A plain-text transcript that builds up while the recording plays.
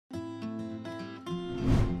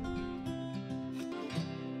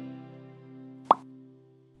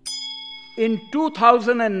in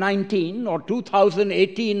 2019 or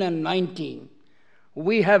 2018 and 19,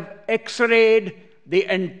 we have X-rayed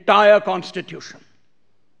the entire Constitution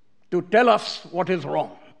to tell us what is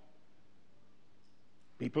wrong.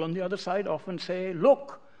 People on the other side often say,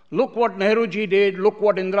 look what Nehruji did, look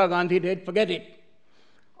what Indira Gandhi did, forget it.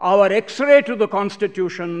 Our X-ray to the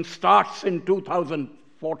Constitution starts in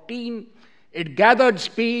 2014. It gathered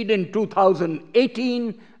speed in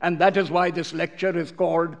 2018, and that is why this lecture is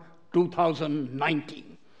called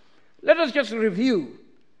 2019. Let us just review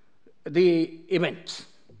the events.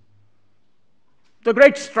 The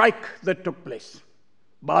great strike that took place,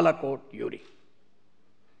 Balakot, Uri.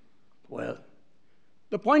 Well,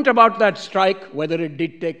 the point about that strike, whether it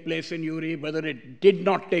did take place in Uri, whether it did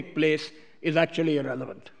not take place, is actually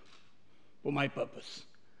irrelevant for my purpose.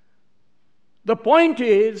 The point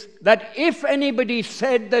is that if anybody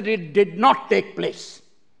said that it did not take place,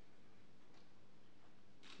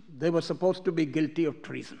 they were supposed to be guilty of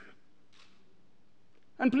treason.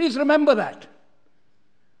 And please remember that.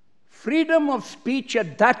 Freedom of speech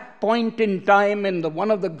at that point in time in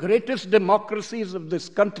one of the greatest democracies of this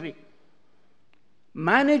country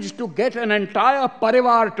managed to get an entire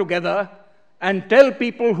parivar together and tell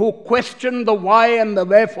people who question the why and the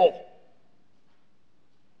wherefore.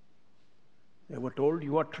 They were told,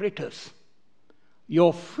 you are traitors.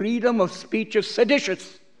 Your freedom of speech is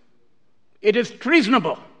seditious. It is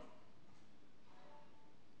treasonable.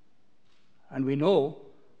 And we know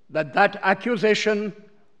that that accusation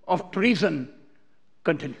of treason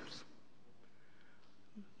continues.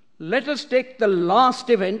 Let us take the last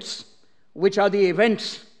events, which are the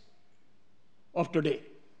events of today.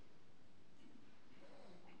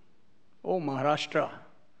 Oh, Maharashtra,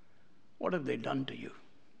 what have they done to you?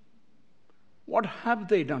 What have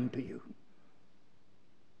they done to you?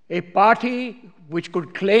 A party which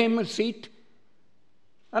could claim a seat,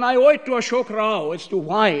 and I owe it to Ashok Rao as to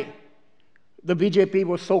why the BJP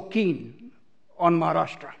was so keen on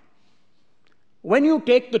Maharashtra. When you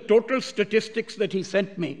take the total statistics that he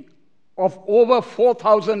sent me of over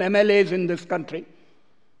 4,000 MLAs in this country,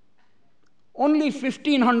 only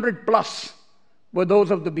 1,500 plus were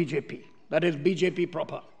those of the BJP, that is BJP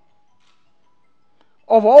proper.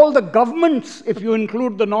 Of all the governments, if you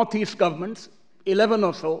include the Northeast governments, 11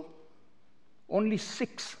 or so, only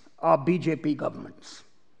 6 are BJP governments.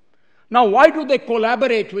 Now, why do they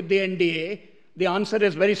collaborate with the NDA? The answer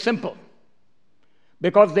is very simple.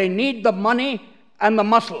 Because they need the money and the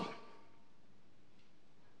muscle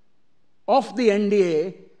of the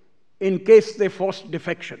NDA in case they force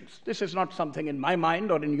defections. This is not something in my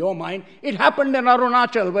mind or in your mind. It happened in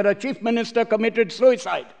Arunachal, where a chief minister committed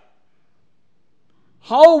suicide.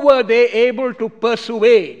 How were they able to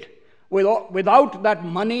persuade, without that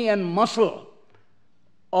money and muscle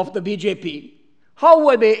of the BJP, how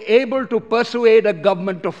were they able to persuade a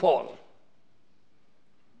government to fall?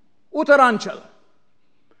 Uttaranchal.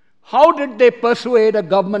 How did they persuade a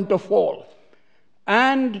government to fall?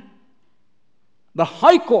 And the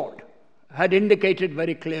High Court had indicated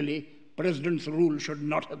very clearly President's rule should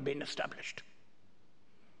not have been established.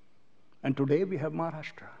 And today we have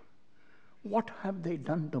Maharashtra. What have they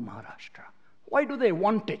done to Maharashtra? Why do they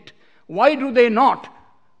want it? Why do they not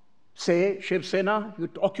say, Shiv Sena, you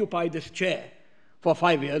occupy this chair for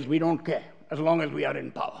 5 years, we don't care, as long as we are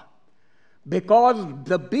in power? Because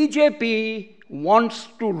the BJP wants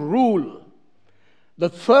to rule the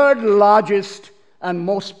third largest and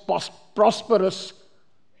most prosperous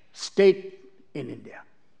state in India.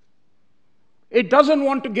 It doesn't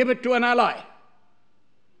want to give it to an ally.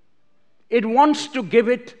 It wants to give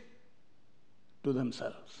it to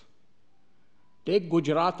themselves. Take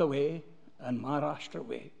Gujarat away and Maharashtra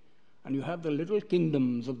away, and you have the little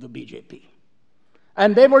kingdoms of the BJP.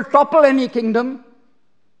 And they will topple any kingdom,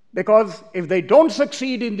 because if they don't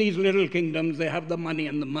succeed in these little kingdoms, they have the money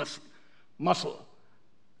and the muscle.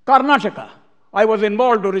 Karnataka. I was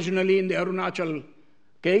involved originally in the Arunachal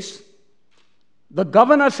case. The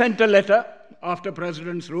governor sent a letter after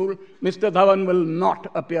President's rule, Mr. Dhavan will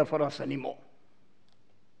not appear for us anymore.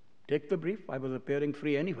 Take the brief, I was appearing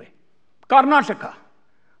free anyway. Karnataka.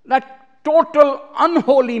 That total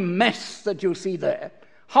unholy mess that you see there.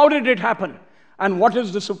 How did it happen? And what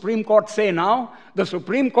does the Supreme Court say now? The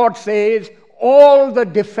Supreme Court says all the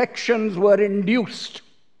defections were induced.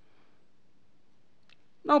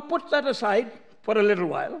 Now put that aside for a little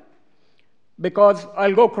while, because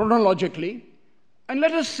I'll go chronologically, and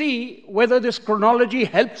let us see whether this chronology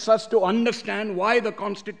helps us to understand why the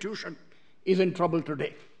Constitution is in trouble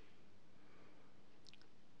today.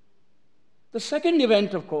 The second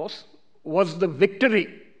event, of course, was the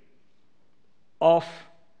victory of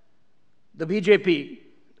the BJP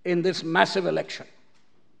in this massive election.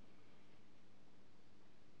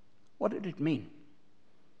 What did it mean?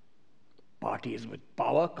 Parties with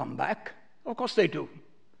power come back? Of course they do.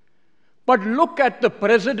 But look at the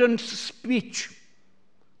president's speech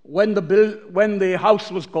when the House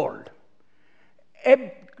was called.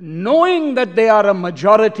 Knowing that they are a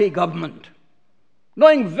majority government,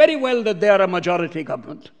 knowing very well that they are a majority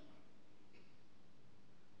government,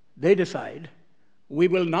 they decide, we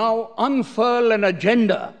will now unfurl an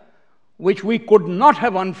agenda which we could not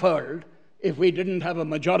have unfurled if we didn't have a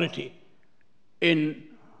majority in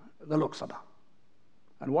the Lok Sabha.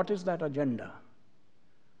 And what is that agenda?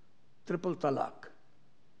 Triple Talaq.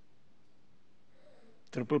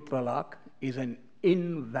 Triple Talaq is an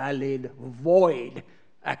invalid, void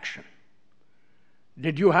action.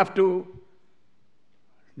 Did you have to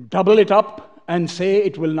double it up and say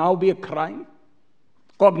it will now be a crime?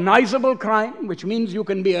 Cognizable crime, which means you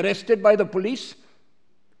can be arrested by the police.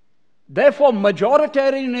 Therefore,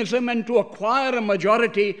 majoritarianism and to acquire a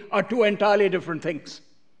majority are two entirely different things.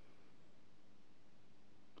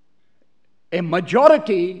 A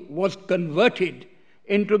majority was converted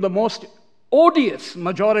into the most odious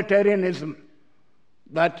majoritarianism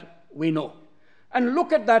that we know. And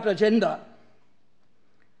look at that agenda,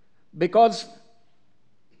 because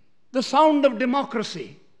the sound of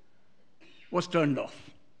democracy was turned off.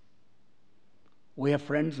 We have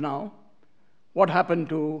friends now. What happened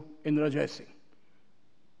to Indra Jai Singh?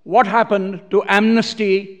 What happened to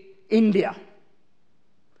Amnesty India?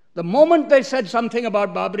 The moment they said something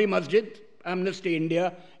about Babri Masjid, Amnesty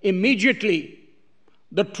India, immediately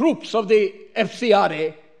the troops of the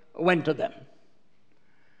FCRA went to them.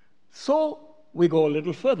 So we go a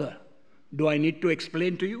little further. Do I need to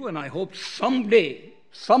explain to you? And I hope someday,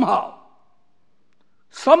 somehow,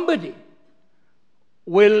 somebody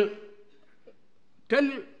will tell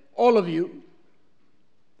all of you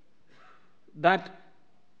that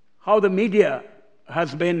how the media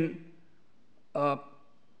has been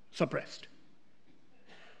suppressed.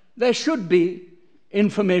 There should be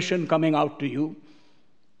information coming out to you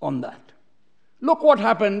on that. Look what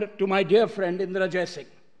happened to my dear friend Indra Jai Singh.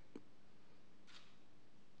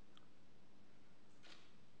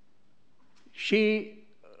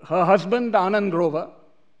 Her husband, Anand Grover,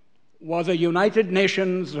 was a United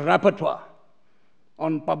Nations rapporteur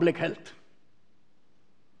on public health.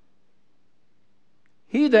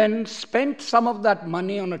 He then spent some of that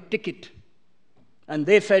money on a ticket, and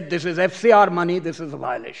they said, this is FCR money, this is a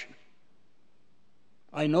violation.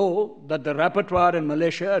 I know that the rapporteur in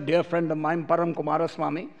Malaysia, a dear friend of mine, Param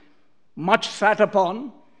Kumaraswamy, much sat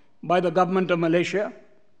upon by the government of Malaysia,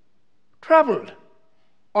 traveled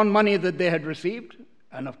on money that they had received,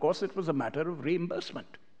 and of course it was a matter of reimbursement.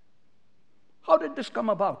 How did this come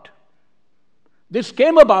about? This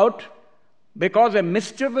came about because a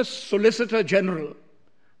mischievous Solicitor General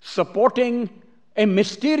supporting a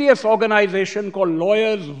mysterious organization called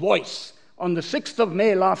Lawyers' Voice on the 6th of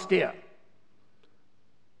May last year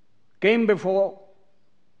came before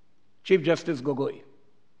Chief Justice Gogoi.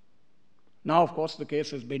 Now, of course, the case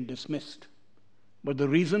has been dismissed. But the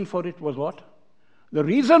reason for it was what? The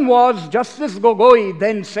reason was Justice Gogoi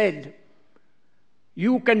then said,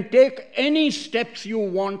 you can take any steps you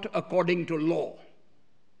want according to law.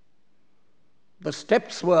 The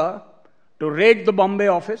steps were to raid the Bombay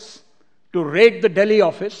office, to raid the Delhi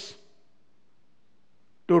office,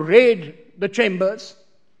 to raid the chambers,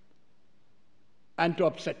 and to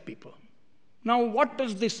upset people. Now, what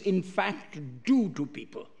does this in fact do to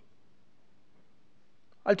people?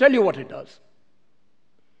 I'll tell you what it does.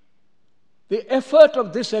 The effort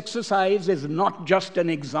of this exercise is not just an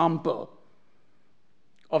example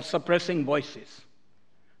of suppressing voices.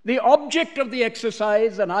 The object of the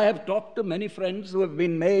exercise, and I have talked to many friends who have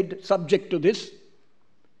been made subject to this,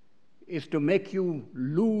 is to make you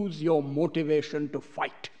lose your motivation to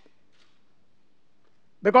fight.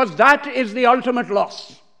 Because that is the ultimate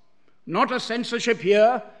loss. Not a censorship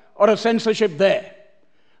here or a censorship there.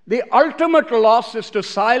 The ultimate loss is to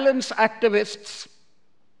silence activists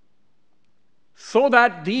so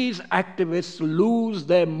that these activists lose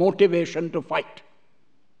their motivation to fight.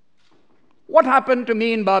 What happened to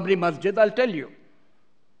me in Babri Masjid, I'll tell you.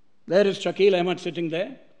 There is Shakil Ahmed sitting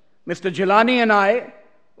there. Mr. Jilani and I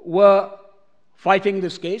were fighting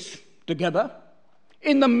this case together.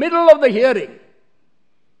 In the middle of the hearing,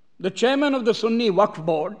 the chairman of the Sunni Waqf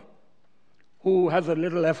Board, who has a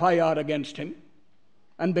little FIR against him,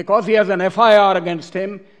 and because he has an FIR against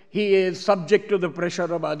him, he is subject to the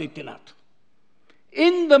pressure of Adityanath.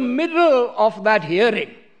 In the middle of that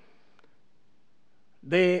hearing,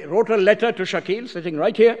 they wrote a letter to Shakil, sitting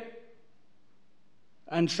right here,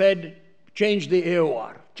 and said, change the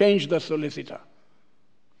AOR, change the solicitor,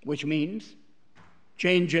 which means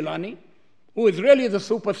change Gilani, who is really the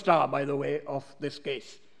superstar, by the way, of this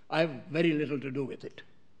case. I have very little to do with it.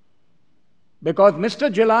 Because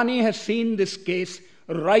Mr. Gilani has seen this case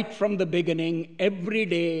right from the beginning, every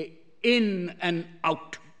day, in and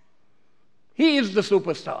out. He is the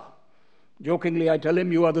superstar. Jokingly, I tell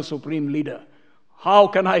him, you are the supreme leader. How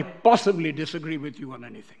can I possibly disagree with you on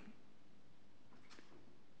anything?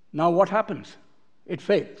 Now what happens? It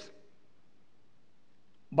fails.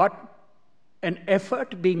 But an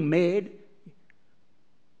effort being made,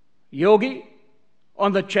 Yogi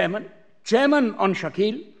on the chairman on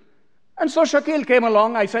Shakil, and so Shakil came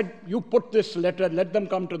along. I said, you put this letter, let them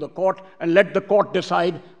come to the court, and let the court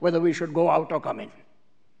decide whether we should go out or come in.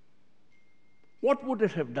 What would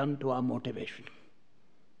it have done to our motivation?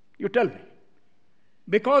 You tell me.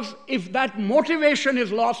 Because if that motivation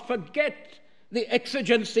is lost, forget the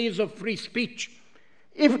exigencies of free speech.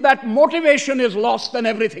 If that motivation is lost, then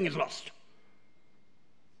everything is lost.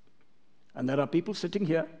 And there are people sitting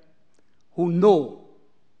here who know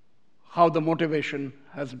how the motivation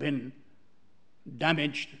has been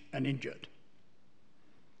damaged and injured.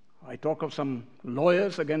 I talk of some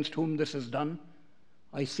lawyers against whom this is done.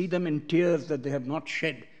 I see them in tears that they have not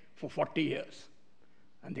shed for 40 years.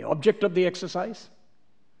 And the object of the exercise?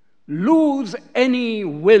 Lose any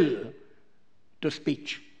will to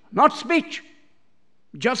speech. Not speech,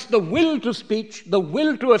 just the will to speech, the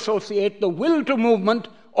will to associate, the will to movement,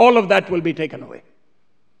 all of that will be taken away.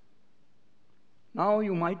 Now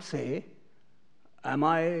you might say, am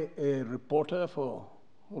I a reporter for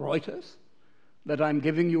Reuters that I'm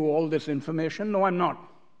giving you all this information? No, I'm not.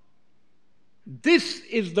 This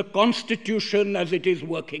is the Constitution as it is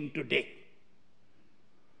working today.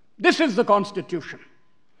 This is the Constitution.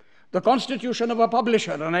 The Constitution of a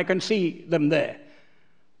publisher, and I can see them there.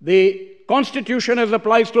 The Constitution as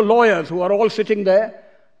applies to lawyers who are all sitting there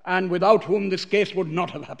and without whom this case would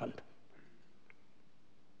not have happened.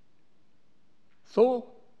 So,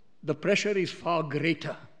 the pressure is far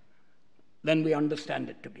greater than we understand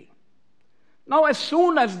it to be. Now, as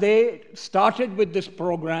soon as they started with this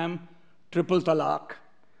program, Triple Talaq,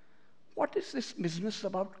 what is this business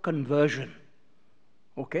about conversion?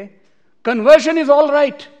 Okay? Conversion is all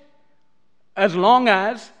right, as long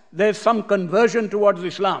as there's some conversion towards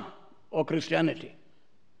Islam or Christianity.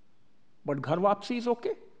 But ghar wapsi is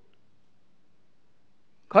okay.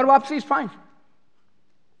 Ghar wapsi is fine.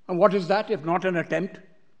 And what is that if not an attempt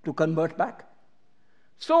to convert back?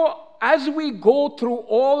 So, as we go through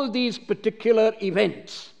all these particular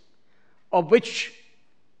events, of which,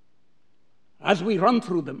 as we run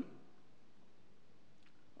through them,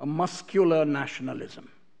 a muscular nationalism.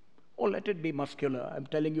 Oh, let it be muscular. I'm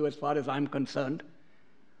telling you, as far as I'm concerned,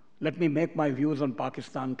 let me make my views on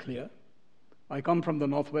Pakistan clear. I come from the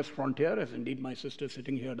northwest frontier, as indeed my sister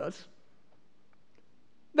sitting here does.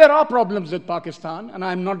 There are problems with Pakistan, and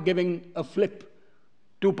I'm not giving a flip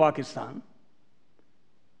to Pakistan.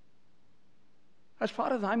 As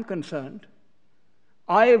far as I'm concerned,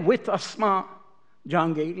 I, with Asma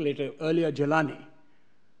Jahangir, earlier Gilani,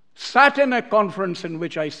 sat in a conference in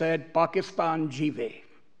which I said, Pakistan jeeve.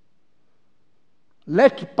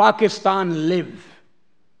 Let Pakistan live.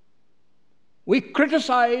 We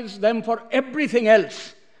criticize them for everything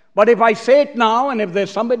else. But if I say it now, and if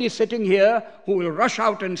there's somebody sitting here who will rush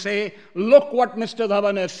out and say, look what Mr.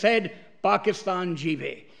 Dhavan has said, Pakistan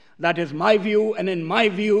jeeve. That is my view, and in my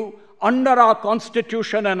view, under our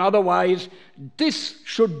constitution and otherwise, this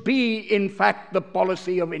should be, in fact, the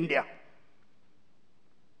policy of India.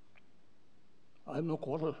 I have no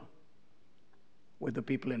quarrel with the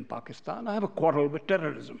people in Pakistan. I have a quarrel with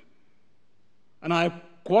terrorism. And I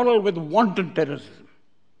quarrel with wanton terrorism.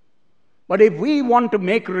 But if we want to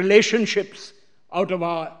make relationships out of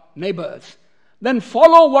our neighbors, then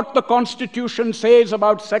follow what the Constitution says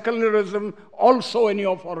about secularism also in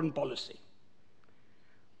your foreign policy.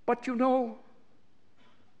 But you know,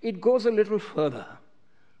 it goes a little further.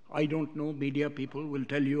 I don't know, media people will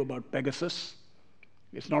tell you about Pegasus.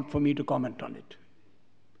 It's not for me to comment on it.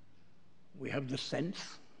 We have the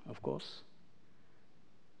sense, of course.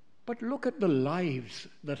 But look at the lives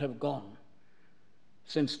that have gone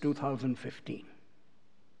since 2015.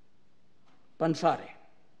 Pansare,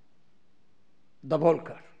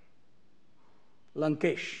 Davolkar,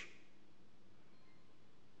 Lankesh.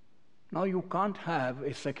 Now you can't have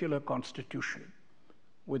a secular constitution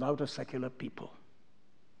without a secular people.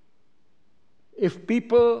 If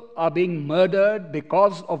people are being murdered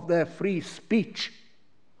because of their free speech,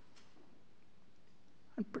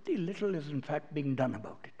 and pretty little is in fact being done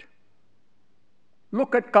about it.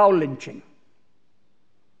 Look at cow lynching.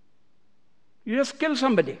 You just kill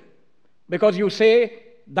somebody because you say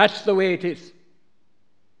that's the way it is.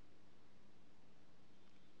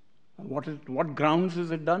 And what grounds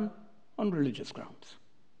is it done? On religious grounds.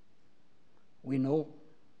 We know,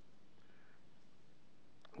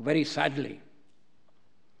 very sadly,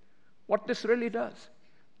 what this really does.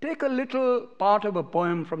 Take a little part of a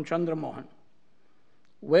poem from Chandra Mohan,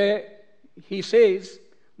 where he says,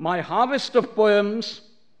 "My harvest of poems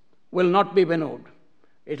will not be winnowed.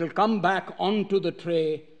 It'll come back onto the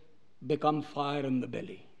tray, become fire in the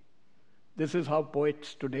belly." This is how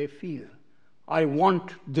poets today feel. I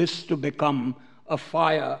want this to become a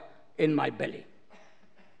fire in my belly.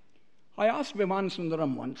 I asked Viman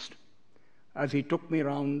Sundaram once, as he took me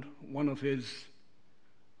around one of his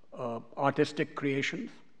artistic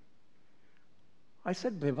creations, I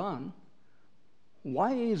said, "Vivan,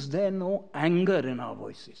 why is there no anger in our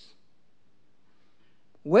voices?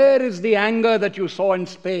 Where is the anger that you saw in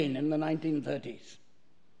Spain in the 1930s,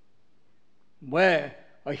 where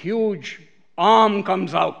a huge arm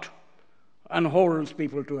comes out and holds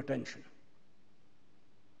people to attention?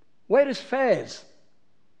 Where is Faiz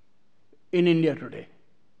in India today?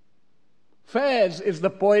 Faiz is the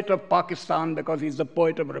poet of Pakistan because he's the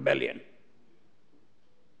poet of rebellion.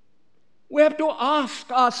 We have to ask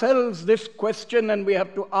ourselves this question, and we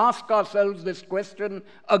have to ask ourselves this question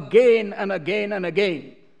again and again and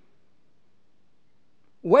again.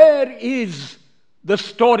 Where is the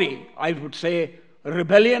story? I would say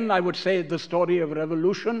rebellion, I would say the story of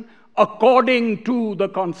revolution according to the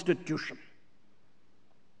Constitution.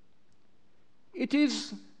 It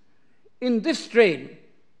is in this strain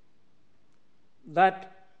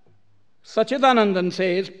that Sachidanandan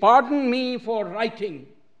says, "Pardon me for writing,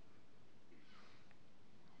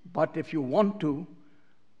 but if you want to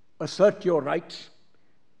assert your rights,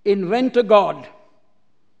 invent a god,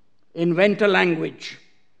 invent a language,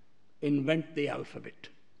 invent the alphabet."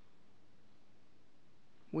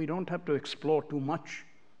 We don't have to explore too much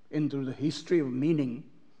into the history of meaning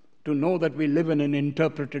to know that we live in an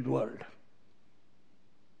interpreted world.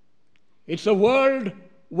 It's a world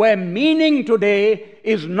where meaning today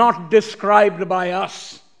is not described by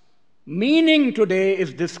us. Meaning today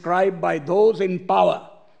is described by those in power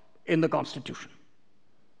in the Constitution.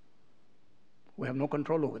 We have no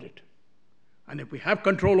control over it. And if we have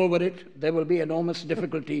control over it, there will be enormous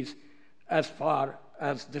difficulties as far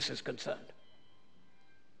as this is concerned.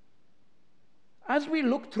 As we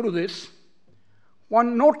look through this,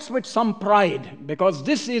 one notes with some pride, because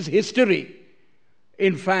this is history,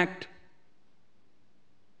 in fact,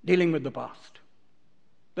 dealing with the past.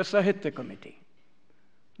 The Sahitya Committee.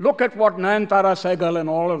 Look at what Nayantara Sehgal and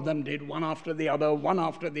all of them did, one after the other, one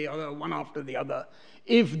after the other, one after the other.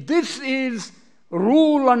 If this is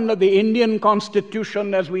rule under the Indian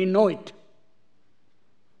Constitution as we know it,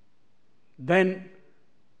 then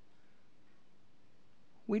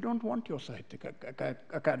we don't want your Sahitya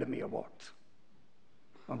Academy Awards.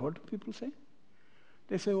 And what do people say?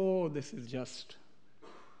 They say, "Oh, this is just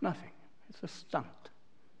nothing. It's a stunt."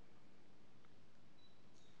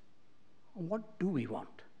 What do we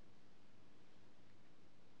want?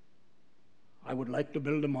 I would like to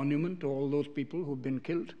build a monument to all those people who've been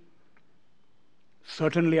killed.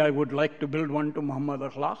 Certainly, I would like to build one to Muhammad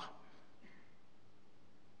Akhlaq.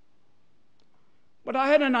 But I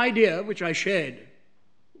had an idea which I shared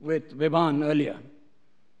with Vivan earlier.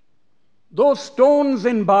 Those stones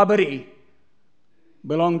in Barbary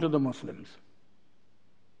belong to the Muslims.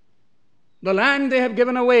 The land they have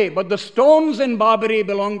given away, but the stones in Barbary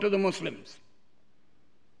belong to the Muslims.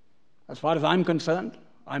 As far as I'm concerned,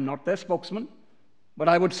 I'm not their spokesman, but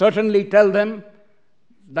I would certainly tell them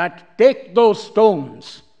that take those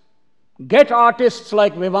stones, get artists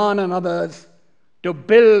like Vivan and others to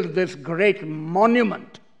build this great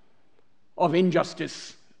monument of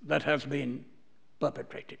injustice that has been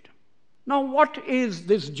perpetrated. Now, what is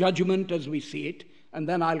this judgment as we see it? And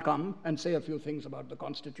then I'll come and say a few things about the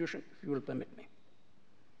Constitution, if you will permit me.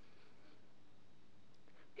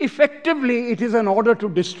 Effectively, it is an order to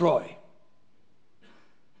destroy.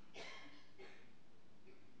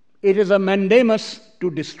 It is a mandamus to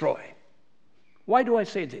destroy. Why do I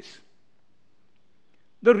say this?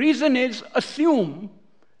 The reason is, assume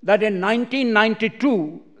that in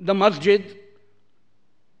 1992, the masjid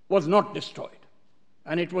was not destroyed,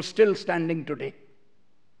 and it was still standing today.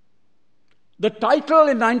 The title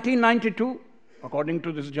in 1992, according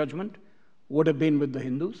to this judgment, would have been with the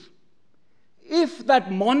Hindus. If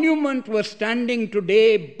that monument was standing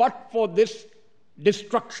today but for this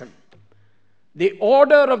destruction, the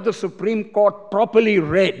order of the Supreme Court properly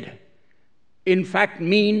read, in fact,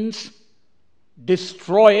 means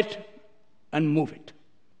destroy it and move it.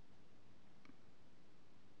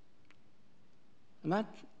 And that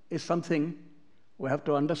is something we have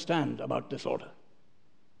to understand about this order.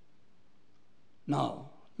 Now,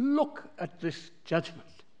 look at this judgment.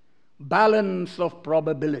 Balance of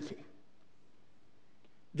probability.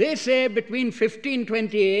 They say between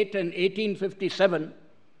 1528 and 1857,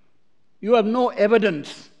 you have no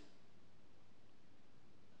evidence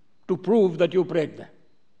to prove that you prayed there.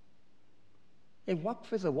 A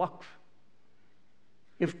waqf is a waqf.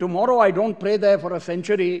 If tomorrow I don't pray there for a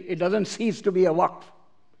century, it doesn't cease to be a waqf.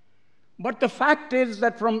 But the fact is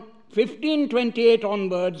that from 1528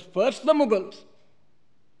 onwards, first the Mughals,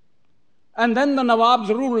 and then the Nawabs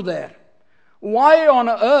ruled there. Why on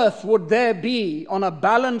earth would there be, on a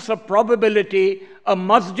balance of probability, a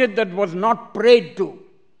masjid that was not prayed to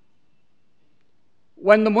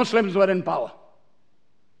when the Muslims were in power?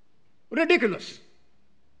 Ridiculous.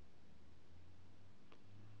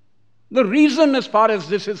 The reason, as far as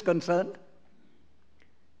this is concerned,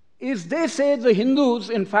 is they say the Hindus,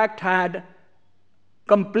 in fact, had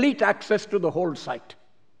complete access to the whole site.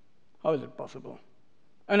 How is it possible?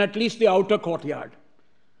 And at least the outer courtyard.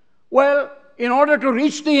 Well, in order to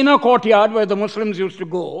reach the inner courtyard where the Muslims used to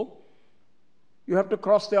go, you have to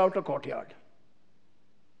cross the outer courtyard.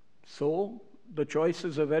 So, the choice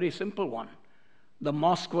is a very simple one. The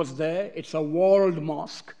mosque was there. It's a walled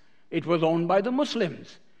mosque. It was owned by the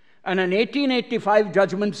Muslims. And an 1885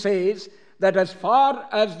 judgment says that as far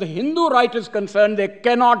as the Hindu right is concerned, they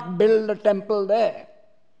cannot build a temple there.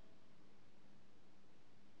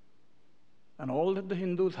 And all that the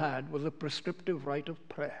Hindus had was a prescriptive right of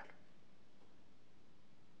prayer.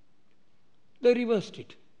 They reversed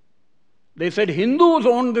it. They said Hindus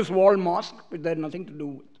owned this walled mosque, which they had nothing to do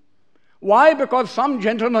with. Why? Because some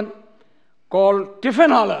gentleman called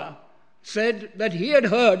Tiffinala said that he had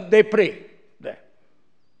heard they pray there.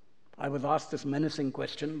 I was asked this menacing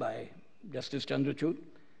question by Justice Chandrachud.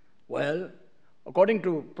 Well, according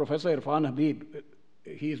to Professor Irfan Habib,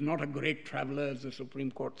 he is not a great traveler, as the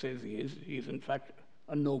Supreme Court says he is. He is, in fact,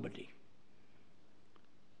 a nobody.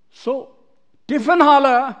 So,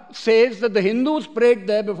 Tiffinala says that the Hindus prayed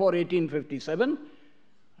there before 1857,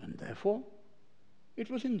 and therefore, it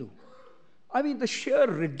was Hindu. I mean, the sheer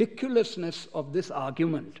ridiculousness of this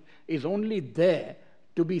argument is only there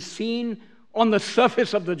to be seen on the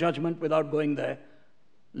surface of the judgment without going there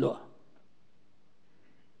lower.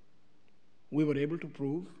 We were able to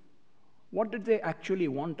prove what did they actually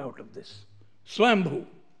want out of this? Swayambhu.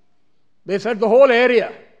 They said the whole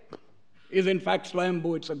area is in fact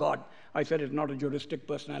Swayambhu, it's a god. I said it's not a juristic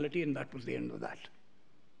personality, and that was the end of that.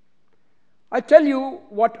 I tell you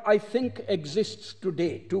what I think exists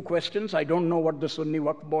today. Two questions. I don't know what the Sunni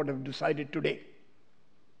Waqf Board have decided today.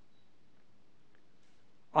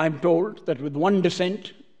 I'm told that with one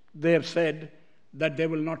dissent, they have said that they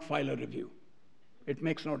will not file a review. It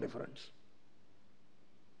makes no difference.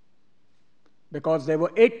 Because there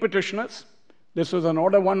were 8 petitioners. This was an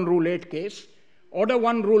Order 1 Rule 8 case. Order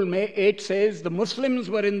 1 Rule 8 says the Muslims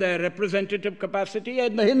were in their representative capacity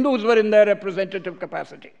and the Hindus were in their representative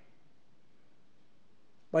capacity.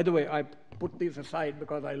 By the way, I put these aside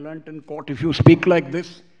because I learnt in court if you speak like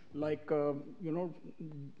this, like,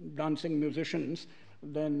 dancing musicians,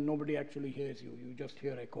 then nobody actually hears you. You just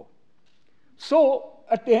hear echo. So,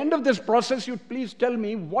 at the end of this process, you'd please tell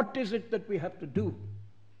me what is it that we have to do?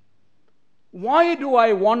 Why do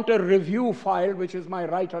I want a review filed, which is my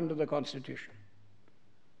right under the Constitution?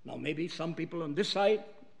 Now, maybe some people on this side,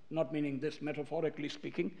 not meaning this metaphorically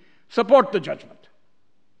speaking, support the judgment.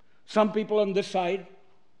 Some people on this side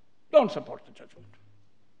don't support the judgment.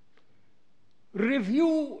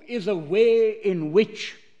 Review is a way in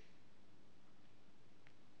which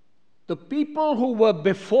the people who were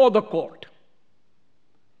before the court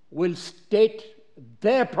will state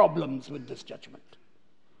their problems with this judgment.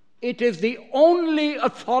 It is the only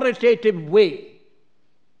authoritative way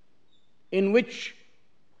in which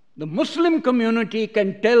the Muslim community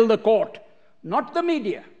can tell the court, not the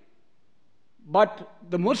media, but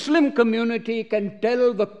the Muslim community can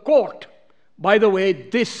tell the court, by the way,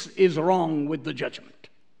 this is wrong with the judgment.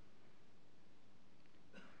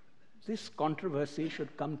 This controversy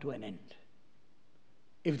should come to an end.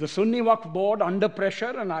 If the Sunni Waqf Board, under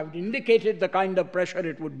pressure, and I've indicated the kind of pressure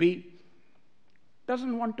it would be,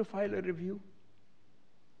 doesn't want to file a review,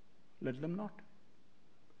 let them not.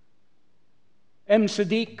 M.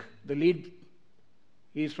 Siddiq, the lead,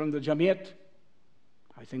 he's from the Jamiyat,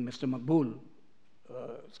 I think Mr.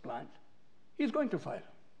 Maqbool's client, he's going to file.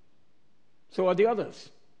 So are the others.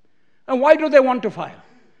 And why do they want to file?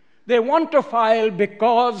 They want to file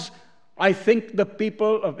because I think the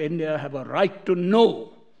people of India have a right to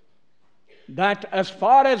know that as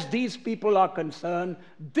far as these people are concerned,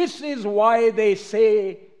 this is why they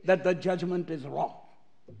say that the judgment is wrong.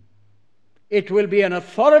 It will be an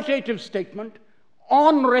authoritative statement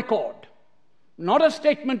on record, not a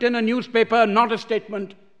statement in a newspaper, not a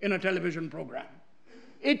statement in a television program.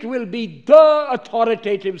 It will be the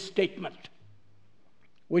authoritative statement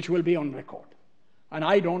which will be on record. And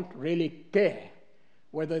I don't really care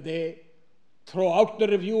whether they throw out the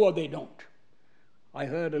review or they don't. I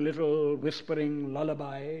heard a little whispering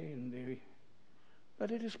lullaby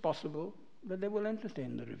that it is possible that they will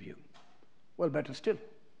entertain the review. Well, better still.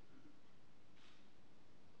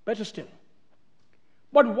 Better still.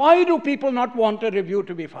 But why do people not want a review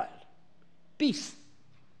to be filed? Peace.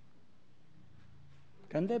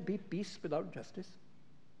 Can there be peace without justice?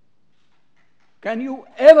 Can you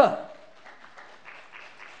ever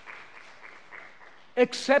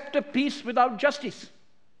accept a peace without justice?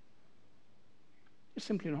 It's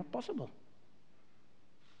simply not possible.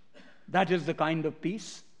 That is the kind of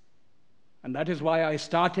peace, and that is why I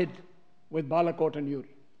started with Balakot and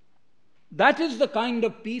Uri. That is the kind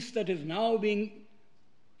of peace that is now being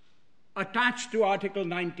attached to Article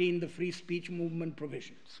 19, the free speech movement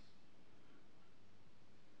provisions.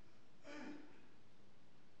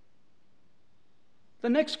 The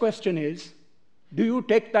next question is, do you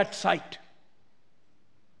take that site?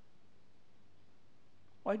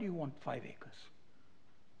 Why do you want 5 acres?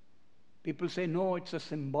 People say, no, it's a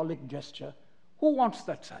symbolic gesture. Who wants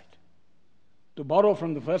that site? To borrow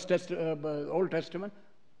from the Old Testament?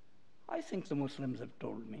 I think the Muslims have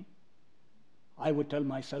told me. I would tell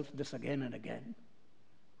myself this again and again.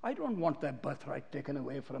 I don't want their birthright taken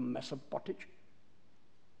away for a mess of pottage.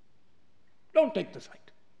 Don't take the site.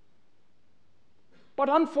 But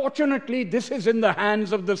unfortunately, this is in the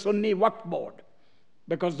hands of the Sunni Waqf Board,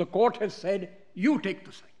 because the court has said, you take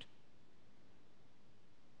the site.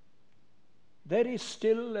 There is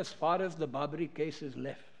still, as far as the Babri case is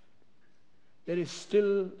left, there is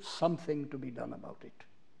still something to be done about it.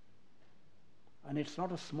 And it's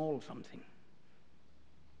not a small something.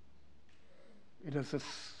 It is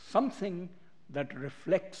something that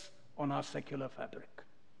reflects on our secular fabric.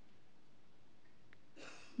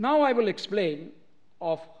 Now I will explain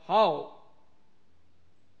of how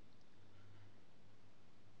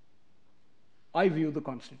I view the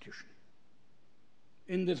Constitution.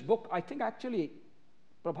 In this book, I think actually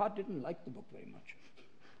Prabhat didn't like the book very much.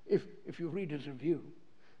 If you read his review.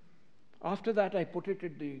 After that, I put it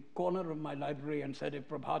at the corner of my library and said, if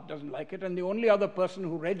Prabhat doesn't like it, and the only other person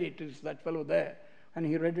who read it is that fellow there, and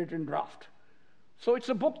he read it in draft. So it's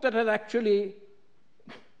a book that has actually,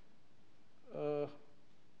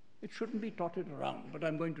 it shouldn't be totted around, but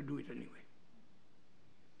I'm going to do it anyway.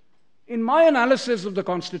 In my analysis of the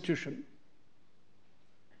Constitution,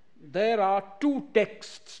 there are 2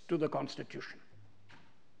 texts to the Constitution.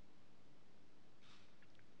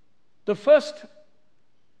 The first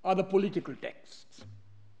are the political texts.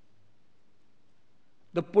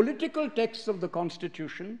 The political texts of the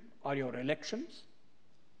Constitution are your elections,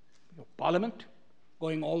 your parliament,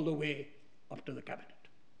 going all the way up to the cabinet.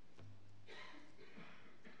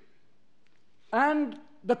 And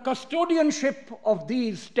the custodianship of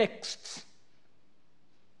these texts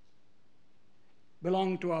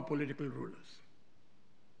belong to our political rulers.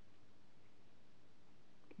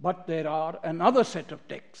 But there are another set of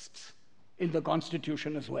texts in the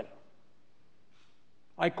Constitution as well.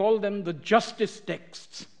 I call them the justice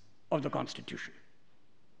texts of the Constitution.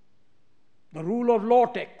 The rule of law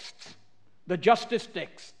texts, the justice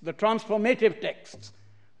texts, the transformative texts,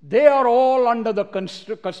 they are all under the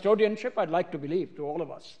custodianship, I'd like to believe, to all of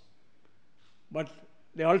us. But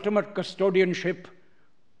the ultimate custodianship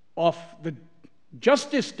of the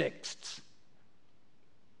justice texts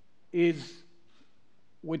is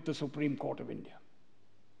with the Supreme Court of India.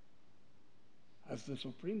 As the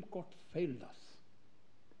Supreme Court failed us,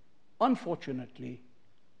 unfortunately,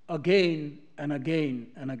 again and again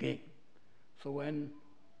and again. So when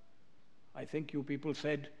I think you people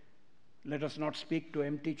said, let us not speak to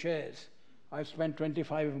empty chairs, I've spent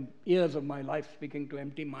 25 years of my life speaking to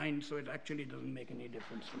empty minds, so it actually doesn't make any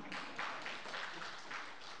difference to me.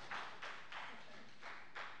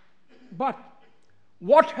 But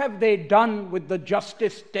what have they done with the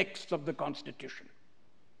justice texts of the Constitution?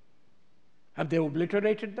 Have they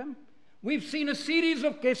obliterated them? We've seen a series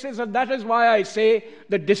of cases, and that is why I say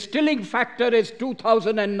the distilling factor is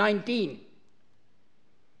 2019.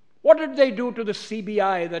 What did they do to the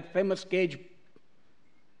CBI, that famous cage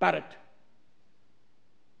parrot?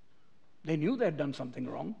 They knew they had done something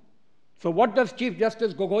wrong. So what does Chief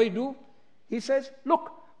Justice Gogoi do? He says,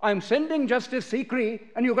 look, I'm sending Justice Sikri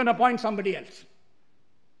and you can appoint somebody else.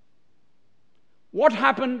 What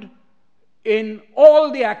happened in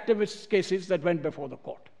all the activist cases that went before the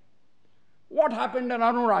court? What happened in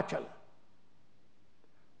Arunachal?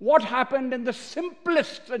 What happened in the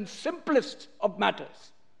simplest and simplest of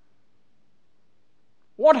matters?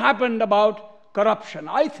 What happened about corruption?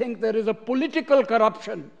 I think there is a political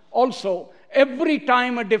corruption also every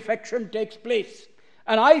time a defection takes place.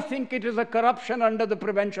 And I think it is a corruption under the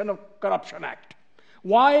Prevention of Corruption Act.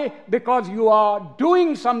 Why? Because you are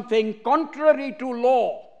doing something contrary to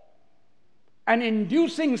law and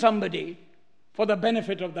inducing somebody for the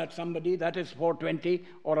benefit of that somebody. That is 420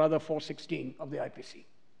 or rather 416 of the IPC.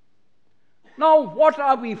 Now, what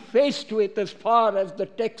are we faced with as far as the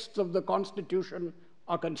texts of the Constitution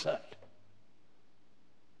are concerned?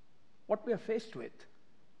 What we are faced with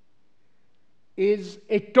is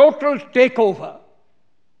a total takeover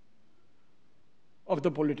of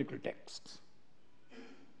the political texts.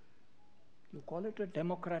 You call it a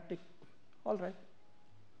democratic, all right.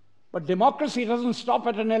 But democracy doesn't stop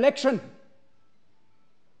at an election.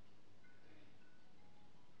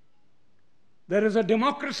 There is a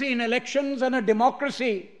democracy in elections and a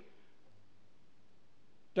democracy.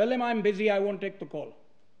 Tell him I'm busy, I won't take the call.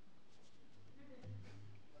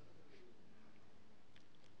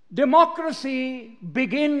 Democracy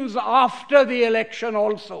begins after the election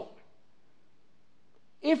also.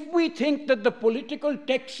 If we think that the political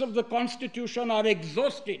texts of the Constitution are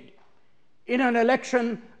exhausted in an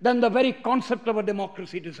election, then the very concept of a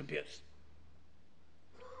democracy disappears.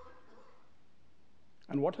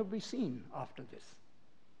 And what have we seen after this?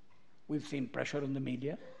 We've seen pressure on the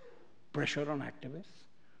media, pressure on activists,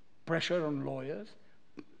 pressure on lawyers,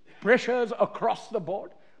 pressures across the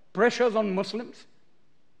board, pressures on Muslims.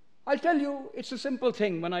 I'll tell you, it's a simple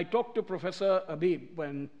thing. When I talked to Professor Habib,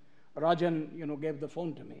 when Rajan, gave the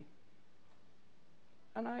phone to me,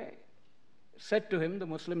 and I said to him, the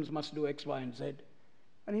Muslims must do X, Y, and Z.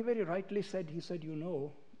 And he very rightly said,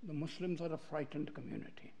 the Muslims are a frightened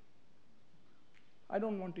community. I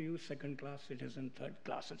don't want to use second-class citizen, third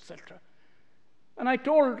class, etc. And I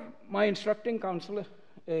told my instructing counselor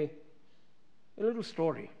a little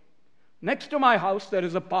story. Next to my house, there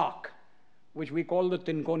is a park, which we call the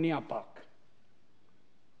Tinkonia Park.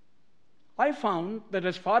 I found that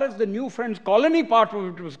as far as the New Friends Colony part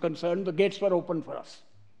of it was concerned, the gates were open for us.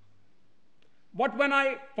 But when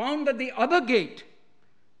I found that the other gate,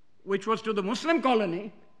 which was to the Muslim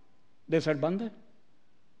colony, they said, "Band hai."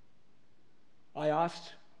 I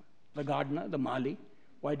asked the gardener, the Mali,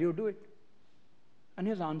 "Why do you do it?" And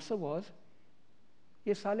his answer was,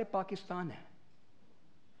 "Ye sale Pakistan hai."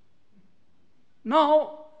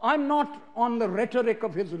 Now, I'm not on the rhetoric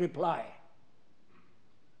of his reply.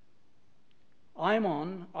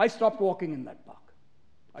 I stopped walking in that park.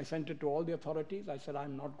 I sent it to all the authorities. I said,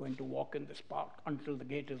 I'm not going to walk in this park until the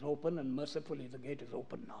gate is open, and mercifully the gate is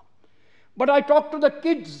open now. But I talked to the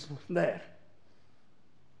kids there.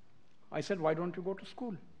 I said, why don't you go to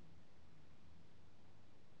school?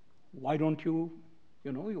 Why don't you,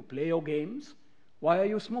 you play your games? Why are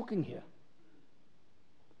you smoking here?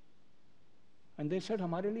 And they said,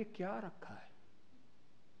 "Hamare liye kya rakha hai?"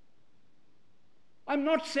 I'm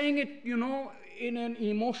not saying it, in an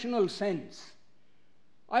emotional sense.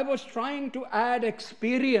 I was trying to add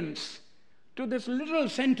experience to this little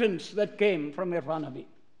sentence that came from Irfan Habib.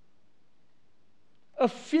 A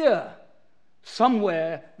fear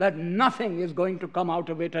somewhere that nothing is going to come out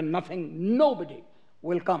of it and nobody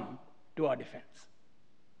will come to our defense.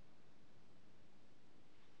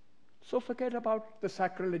 So forget about the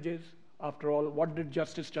sacrileges. After all, what did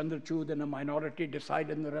Justice Chandrachud in a minority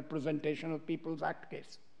decide in the Representation of People's Act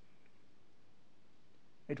case?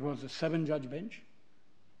 It was a 7-judge bench.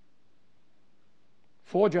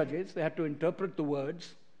 4 judges, they had to interpret the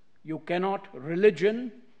words, you cannot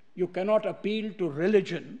appeal to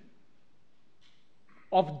religion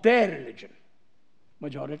of their religion.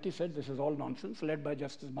 Majority said this is all nonsense, led by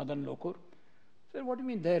Justice Madan Lokur. Said, what do you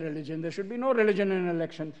mean their religion? There should be no religion in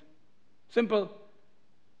elections. Simple.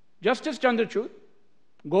 Justice Chandrachud,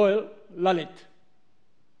 Goyal, Lalit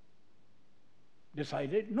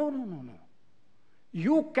decided, no.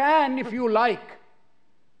 You can, if you like,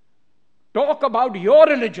 talk about your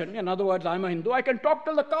religion. In other words, I'm a Hindu. I can talk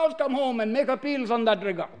till the cows come home and make appeals on that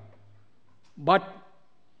regard. But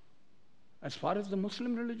as far as the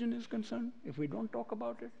Muslim religion is concerned, if we don't talk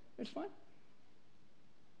about it, it's fine.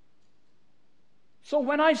 So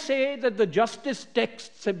when I say that the justice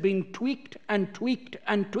texts have been tweaked and tweaked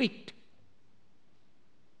and tweaked,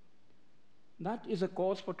 that is a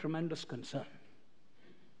cause for tremendous concern.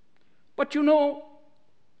 But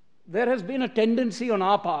there has been a tendency on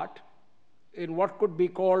our part in what could be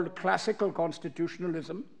called classical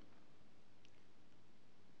constitutionalism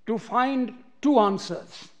to find two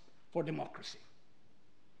answers for democracy.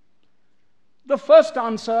 The first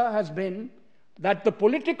answer has been that the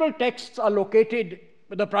political texts are located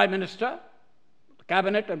with the Prime Minister, the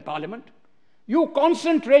Cabinet and Parliament. You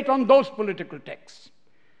concentrate on those political texts.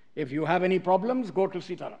 If you have any problems, go to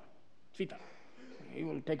Sitaram. He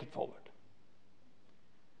will take it forward.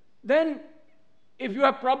 Then, if you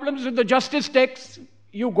have problems with the justice texts,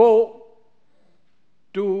 you go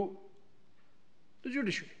to the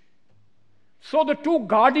judiciary. So the two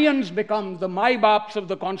guardians become, the Mai-Baps of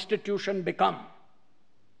the Constitution become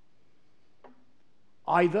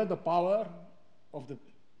either the power of the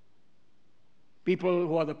people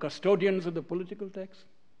who are the custodians of the political text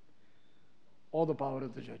or the power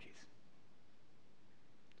of the judges.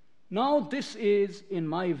 Now this is, in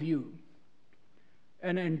my view,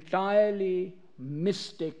 an entirely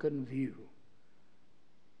mistaken view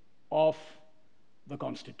of the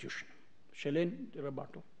Constitution. Shalin,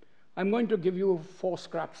 Rabato. I'm going to give you 4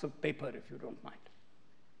 scraps of paper if you don't mind.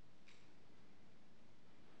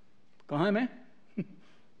 Kahan hai main?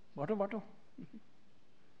 Bato.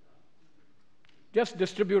 Just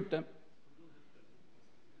distribute them.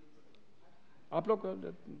 आप लोग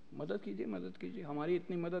मदद कीजिए हमारी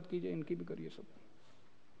इतनी मदद कीजिए इनकी भी करिए सब.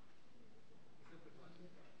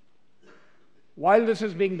 While this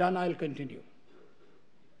is being done, I'll continue.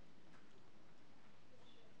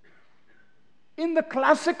 In the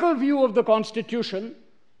classical view of the Constitution,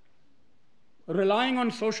 relying on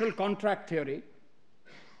social contract theory,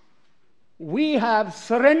 we have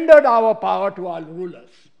surrendered our power to our rulers.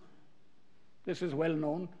 This is well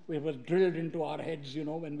known. It was drilled into our heads,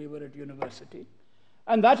 when we were at university.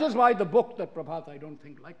 And that is why the book that Prabhat, I don't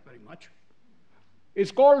think, liked very much,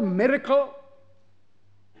 is called Miracle,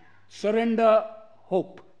 Surrender,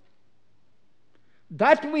 Hope.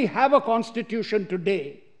 That we have a constitution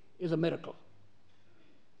today is a miracle.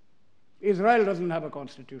 Israel doesn't have a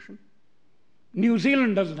constitution. New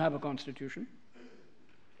Zealand doesn't have a constitution.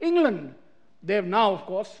 England, they've now, of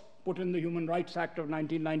course, put in the Human Rights Act of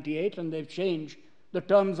 1998 and they've changed the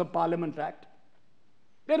Terms of Parliament Act.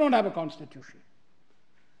 They don't have a constitution.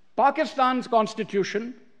 Pakistan's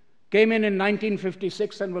constitution came in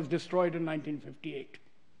 1956 and was destroyed in 1958.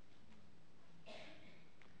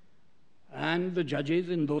 And the judges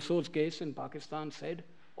in Doso's case in Pakistan said,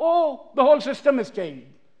 oh, the whole system has changed.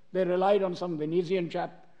 They relied on some Venetian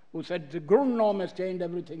chap who said the Grundnorm has changed,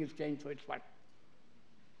 everything has changed, so it's fine.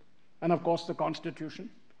 And of course the constitution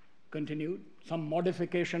continued. Some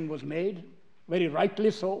modification was made, very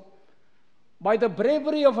rightly so, by the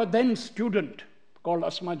bravery of a then student called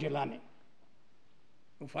Asma Jilani,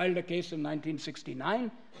 who filed a case in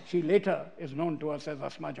 1969. She later is known to us as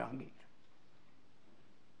Asma Jahangir.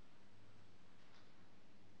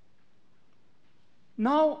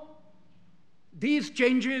 Now, these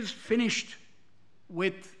changes finished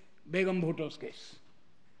with Begum Bhutto's case.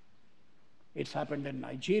 It's happened in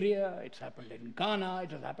Nigeria, it's happened in Ghana,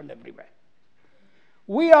 it has happened everywhere.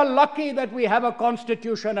 We are lucky that we have a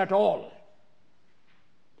constitution at all.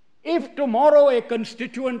 If tomorrow a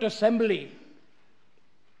constituent assembly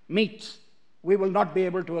meets, we will not be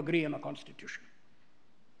able to agree on a constitution.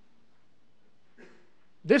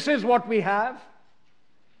 This is what we have,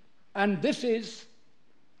 and this is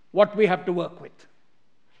what we have to work with.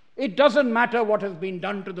 It doesn't matter what has been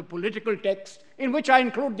done to the political text, in which I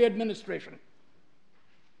include the administration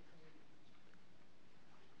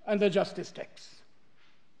and the justice texts.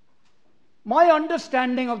 My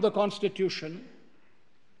understanding of the Constitution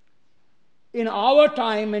in our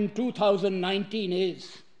time in 2019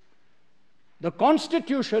 is the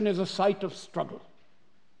Constitution is a site of struggle.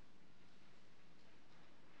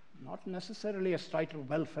 Not necessarily a site of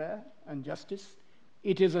welfare and justice.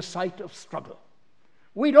 It is a site of struggle.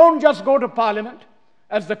 We don't just go to Parliament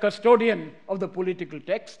as the custodian of the political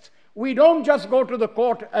texts. We don't just go to the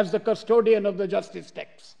court as the custodian of the justice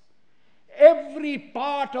texts. Every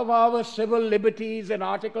part of our civil liberties in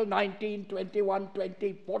Article 19, 21,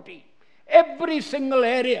 20, 40, every single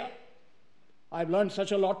area. I've learned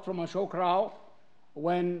such a lot from Ashok Rao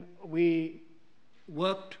when we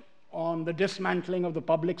worked on the dismantling of the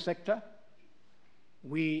public sector.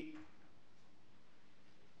 Were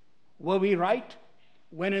we right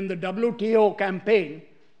when in the WTO campaign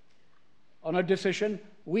on a decision,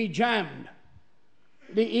 we jammed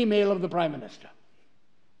the email of the Prime Minister?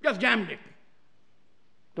 Just jammed it.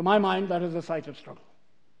 To my mind, that is a site of struggle.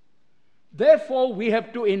 Therefore, we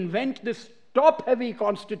have to invent this top-heavy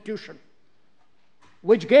constitution,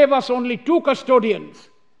 which gave us only 2 custodians,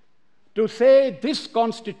 to say this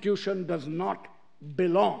constitution does not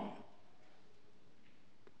belong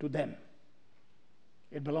to them.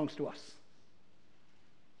 It belongs to us.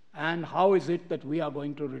 And how is it that we are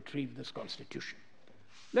going to retrieve this constitution?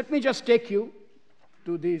 Let me just take you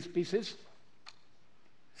to these pieces.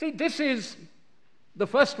 See, this is, the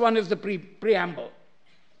first one is the preamble.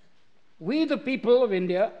 We, the people of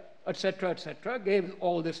India, etc., gave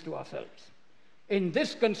all this to ourselves. In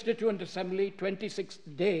this Constituent Assembly, 26th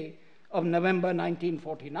day of November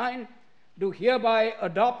 1949, do hereby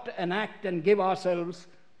adopt, enact, and give ourselves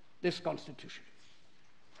this Constitution.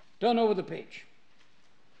 Turn over the page.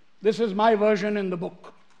 This is my version in the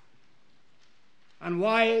book, and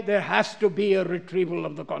why there has to be a retrieval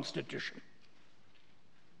of the Constitution.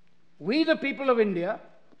 We, the people of India,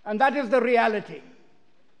 and that is the reality.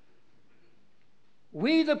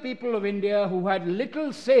 We, the people of India, who had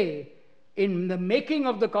little say in the making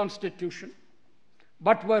of the Constitution,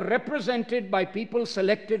 but were represented by people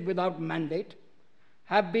selected without mandate,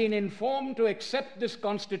 have been informed to accept this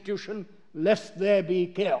Constitution lest there be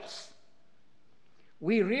chaos.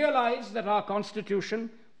 We realize that our Constitution,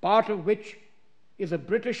 part of which is a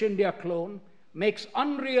British India clone, makes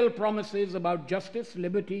unreal promises about justice,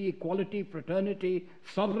 liberty, equality, fraternity,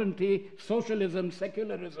 sovereignty, socialism,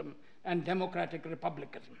 secularism, and democratic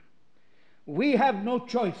republicanism. We have no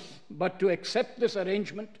choice but to accept this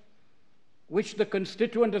arrangement, which the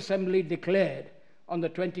Constituent Assembly declared on the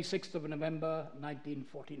 26th of November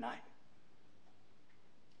 1949.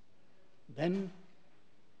 Then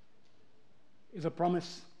is a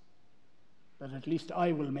promise that at least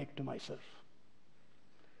I will make to myself.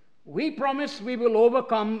 We promise we will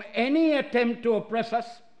overcome any attempt to oppress us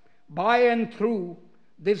by and through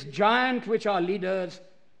this giant which our leaders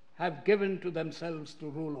have given to themselves to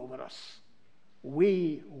rule over us.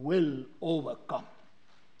 We will overcome.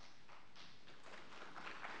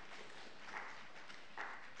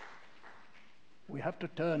 We have to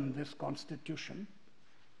turn this Constitution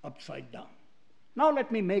upside down. Now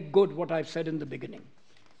let me make good what I've said in the beginning.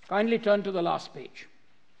 Kindly turn to the last page.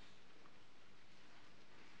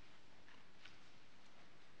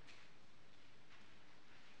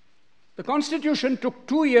 The Constitution took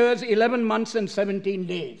 2 years, 11 months, and 17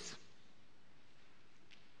 days.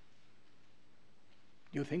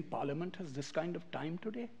 Do you think Parliament has this kind of time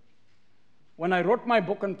today? When I wrote my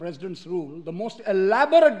book on President's Rule, the most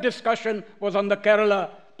elaborate discussion was on the Kerala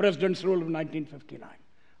President's Rule of 1959.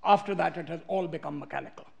 After that, it has all become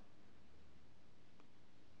mechanical.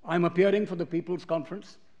 I'm appearing for the People's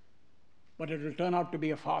Conference, but it will turn out to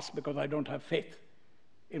be a farce because I don't have faith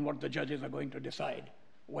in what the judges are going to decide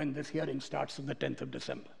when this hearing starts on the 10th of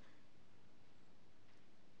December.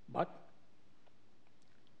 But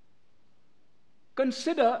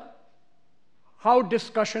consider how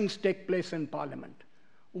discussions take place in Parliament.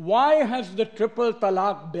 Why has the Triple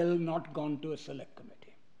Talaq Bill not gone to a select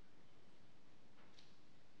committee?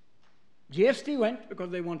 GST went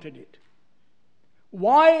because they wanted it.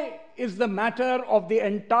 Why is the matter of the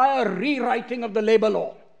entire rewriting of the labor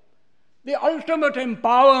law, the ultimate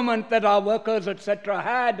empowerment that our workers, etc.,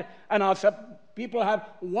 had and our people have,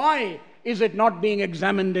 why is it not being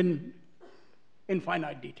examined in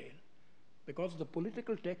finite detail? Because the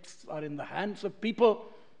political texts are in the hands of people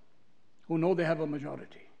who know they have a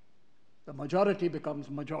majority. The majority becomes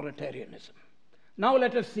majoritarianism. Now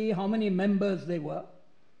let us see how many members there were.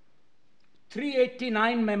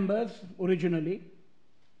 389 members originally.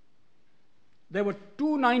 There were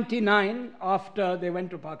 299 after they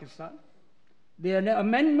went to Pakistan. The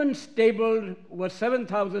amendments tabled were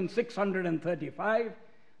 7,635,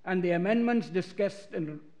 and the amendments discussed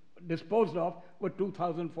and disposed of were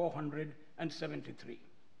 2,473.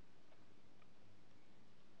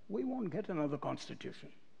 We won't get another constitution.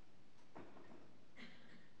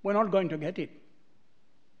 We're not going to get it.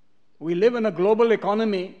 We live in a global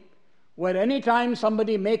economy where any time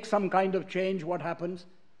somebody makes some kind of change, what happens?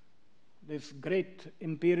 This great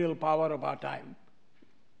imperial power of our time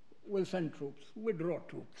will send troops, withdraw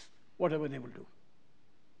troops, whatever they will do.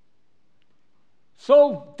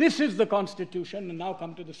 So this is the Constitution, and now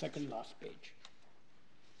come to the second last page.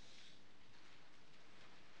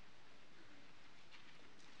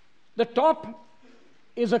 The top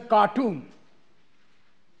is a cartoon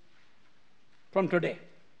from today.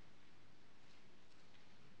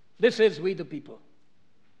 This is We the People.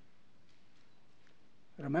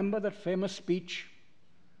 Remember that famous speech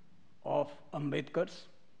of Ambedkar's?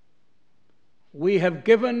 We have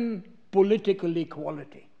given political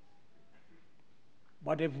equality.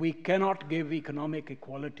 But if we cannot give economic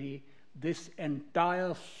equality, this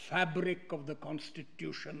entire fabric of the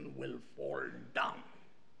Constitution will fall down.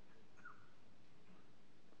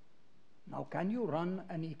 Now, can you run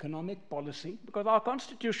an economic policy? Because our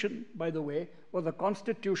Constitution, by the way, was a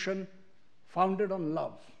Constitution founded on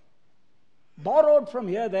love. Borrowed from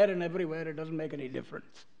here, there, and everywhere, it doesn't make any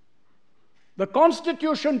difference. The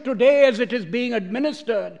Constitution today, as it is being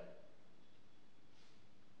administered,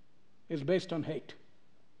 is based on hate,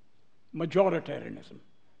 majoritarianism,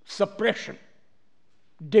 suppression,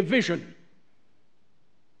 division.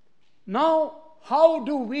 Now, how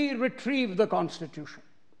do we retrieve the Constitution?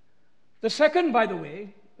 The second, by the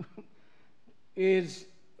way, is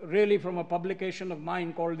really from a publication of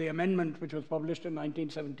mine called The Amendment, which was published in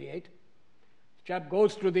 1978. The chap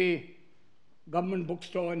goes to the government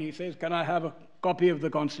bookstore and he says, "Can I have a copy of the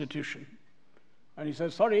Constitution?" And he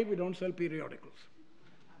says, "Sorry, we don't sell periodicals."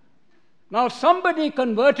 Now, somebody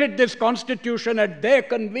converted this Constitution at their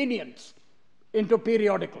convenience into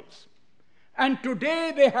periodicals. And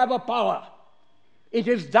today they have a power. It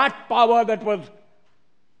is that power that was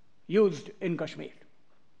used in Kashmir.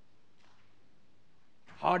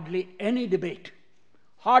 Hardly any debate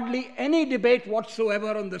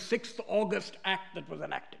whatsoever on the 6th August Act that was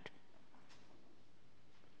enacted.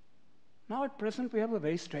 Now at present we have a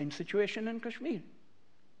very strange situation in Kashmir.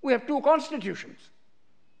 We have two constitutions.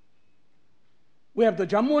 We have the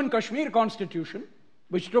Jammu and Kashmir Constitution,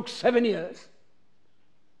 which took 7 years.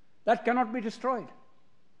 That cannot be destroyed.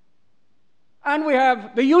 And we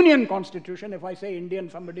have the Union Constitution. If I say Indian,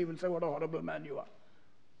 somebody will say, "What a horrible man you are."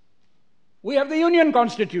 We have the Union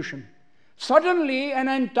Constitution. Suddenly, an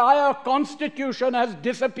entire constitution has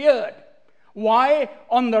disappeared. Why?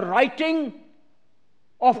 On the writing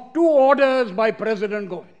of two orders by President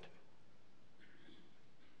Govind.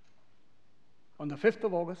 On the 5th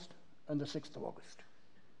of August and the 6th of August.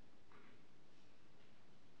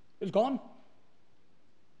 It's gone.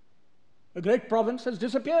 The great province has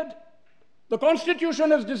disappeared. The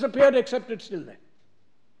Constitution has disappeared, except it's still there.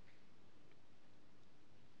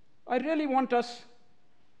 I really want us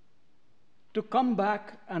to come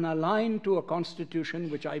back and align to a Constitution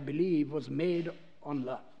which I believe was made on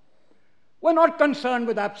love. We're not concerned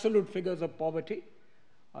with absolute figures of poverty.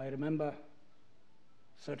 I remember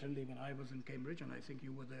certainly when I was in Cambridge, and I think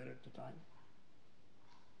you were there at the time.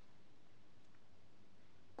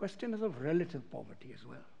 Question is of relative poverty as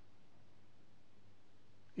well.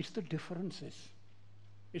 It's the differences,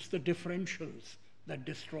 it's the differentials that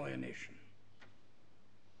destroy a nation.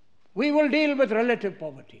 We will deal with relative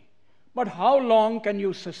poverty, but how long can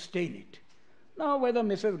you sustain it? Now, whether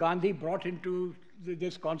Mrs. Gandhi brought into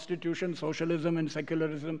this constitution socialism and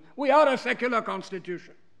secularism, we are a secular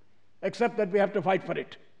constitution, except that we have to fight for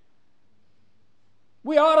it.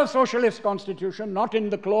 We are a socialist constitution, not in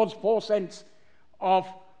the clause 4 sense of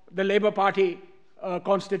the Labour Party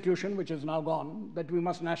constitution, which is now gone, that we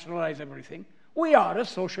must nationalize everything. We are a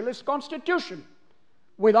socialist constitution.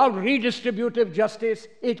 Without redistributive justice,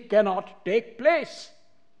 it cannot take place.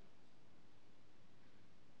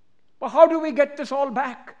 But how do we get this all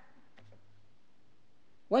back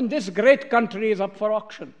when this great country is up for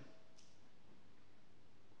auction?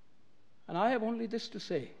 And I have only this to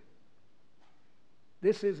say.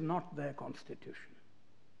 This is not their constitution.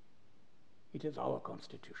 It is our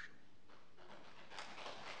constitution.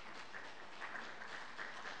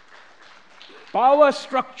 Power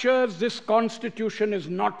structures, this constitution is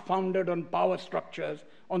not founded on power structures,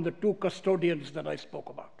 on the two custodians that I spoke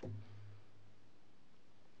about.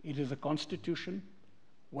 It is a constitution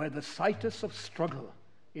where the situs of struggle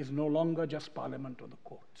is no longer just Parliament or the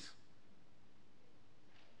courts.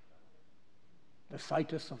 The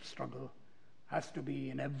situs of struggle has to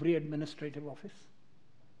be in every administrative office,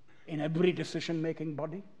 in every decision-making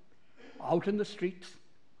body, out in the streets,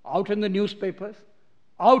 out in the newspapers,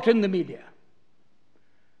 out in the media.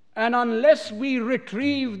 And unless we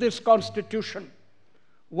retrieve this constitution,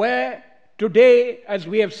 where today, as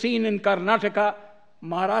we have seen in Karnataka,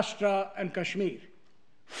 Maharashtra, and Kashmir,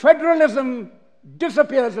 federalism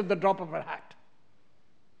disappears at the drop of a hat.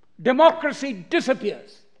 Democracy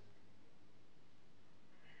disappears.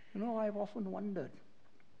 You know, I've often wondered,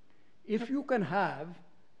 if you can have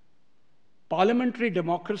parliamentary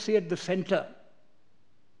democracy at the center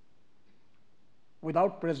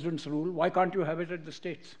without president's rule, why can't you have it at the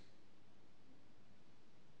states?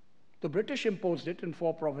 The British imposed it in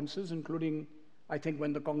 4 provinces, including, I think,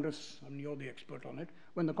 when the Congress, and you're the expert on it,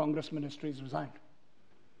 when the Congress ministries resigned.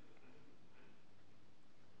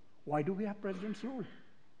 Why do we have president's rule?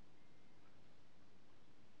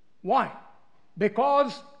 Why?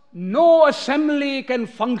 Because no assembly can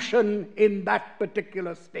function in that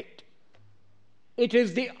particular state. It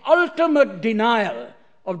is the ultimate denial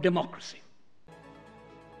of democracy.